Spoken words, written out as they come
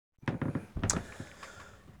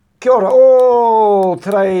Kia ora all!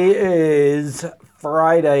 Today is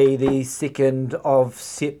Friday, the 2nd of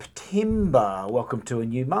September. Welcome to a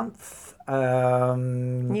new month.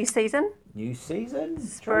 New season. New season.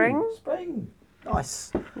 Spring. Spring.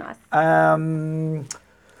 Nice. Nice.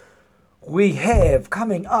 We have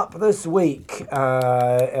coming up this week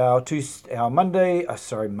our Monday. Our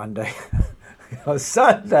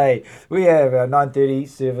Sunday. We have our 9:30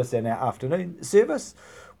 service and our afternoon service.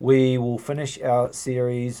 We will finish our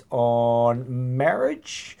series on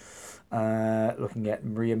marriage, looking at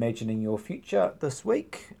reimagining your future this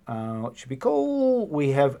week, which should be cool.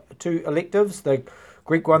 We have 2 electives. The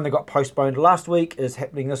Greek one that got postponed last week is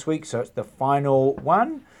happening this week, so it's the final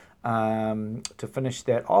one to finish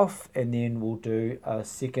that off, and then we'll do a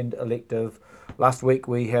second elective. Last week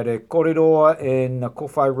we had a korero in the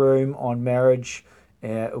kowhai room on marriage.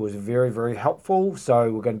 It was very, very helpful,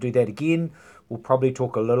 so we're going to do that again. We'll probably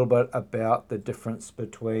talk a little bit about the difference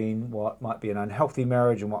between what might be an unhealthy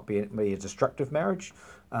marriage and what might be a destructive marriage,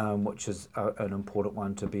 which is an important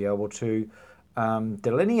one to be able to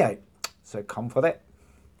delineate. So come for that.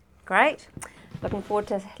 Great. Looking forward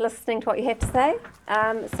to listening to what you have to say.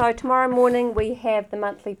 So tomorrow morning we have the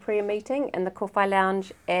monthly prayer meeting in the Kowhai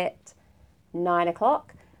Lounge at 9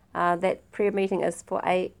 o'clock. That prayer meeting is for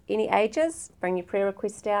any ages. Bring your prayer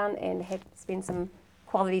requests down and spend some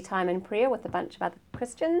quality time in prayer with a bunch of other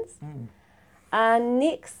Christians.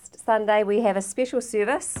 Next Sunday we have a special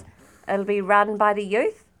service. It'll be run by the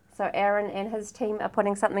youth. So Aaron and his team are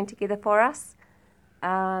putting something together for us.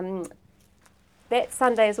 That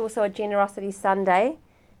Sunday is also a Generosity Sunday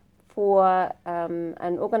for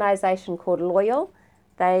an organisation called Loyal.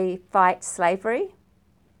 They fight slavery.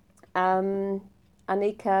 Anika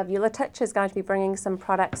Vuletich is going to be bringing some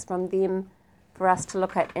products from them for us to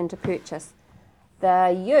look at and to purchase.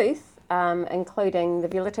 The youth, including the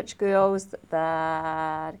Vuletich girls,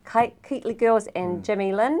 the Keatley girls and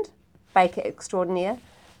Jimmy Lind, Baker Extraordinaire,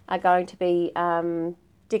 are going to be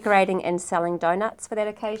decorating and selling donuts for that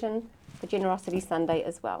occasion, for Generosity Sunday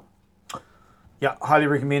as well. Yeah, highly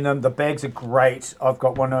recommend them. The bags are great. I've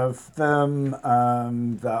got one of them.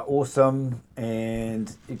 They're awesome,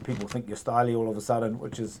 and people think you're stylish all of a sudden,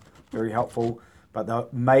 which is very helpful. But they're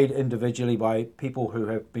made individually by people who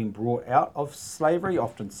have been brought out of slavery,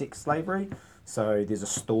 often sex slavery. So there's a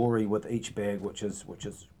story with each bag, which is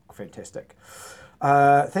fantastic.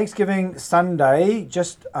 Thanksgiving Sunday,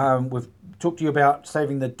 we've talked to you about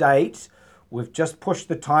saving the date. We've just pushed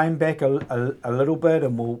the time back a little bit,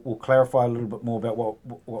 and we'll clarify a little bit more about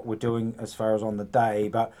what we're doing as far as on the day.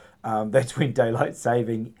 But that's when daylight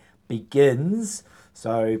saving begins,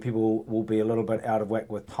 so people will be a little bit out of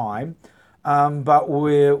whack with time. But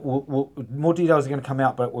more details are going to come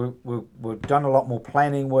out, but we've done a lot more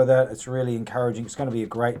planning with it. It's really encouraging. It's going to be a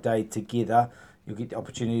great day together. You'll get the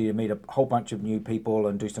opportunity to meet a whole bunch of new people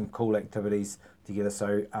and do some cool activities together.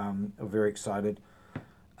 So we're very excited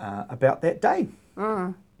about that day.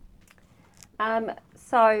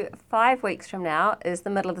 So 5 weeks from now is the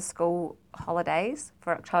middle of the school holidays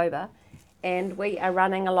for October, and we are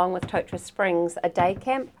running along with Totra Springs a day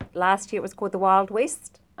camp. Last year it was called the Wild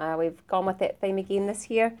West. We've gone with that theme again this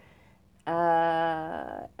year.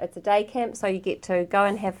 It's a day camp, so you get to go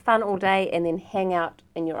and have fun all day and then hang out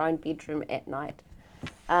in your own bedroom at night.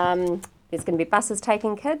 There's going to be buses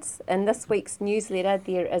taking kids. In this week's newsletter,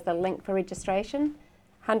 there is a link for registration.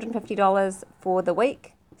 $150 for the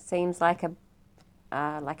week seems like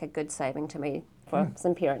a good saving to me for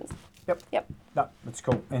some parents. Yep. No, that's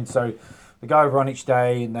cool. And so they go over on each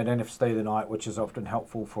day, and they don't have to stay the night, which is often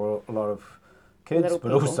helpful for a lot of kids, Little but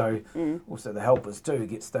people. also the helpers too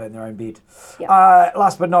get to stay in their own bed. Yep.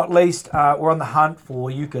 Last but not least, we're on the hunt for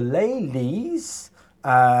ukuleles.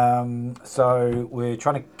 So we're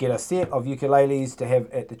trying to get a set of ukuleles to have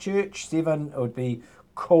at the church. 7 would be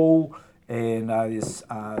cool. And there's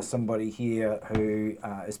somebody here who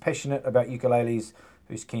is passionate about ukuleles,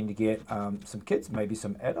 who's keen to get some kids, maybe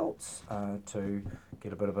some adults, to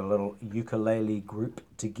get a bit of a little ukulele group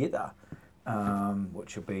together,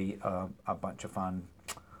 which will be a bunch of fun.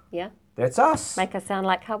 Yeah. That's us. Make us sound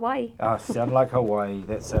like Hawaii. Sound like Hawaii.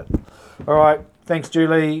 That's it. All right. Thanks,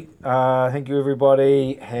 Julie. Thank you,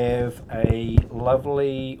 everybody. Have a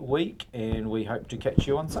lovely week, and we hope to catch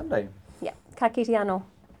you on Sunday. Yeah. Ka kite anō.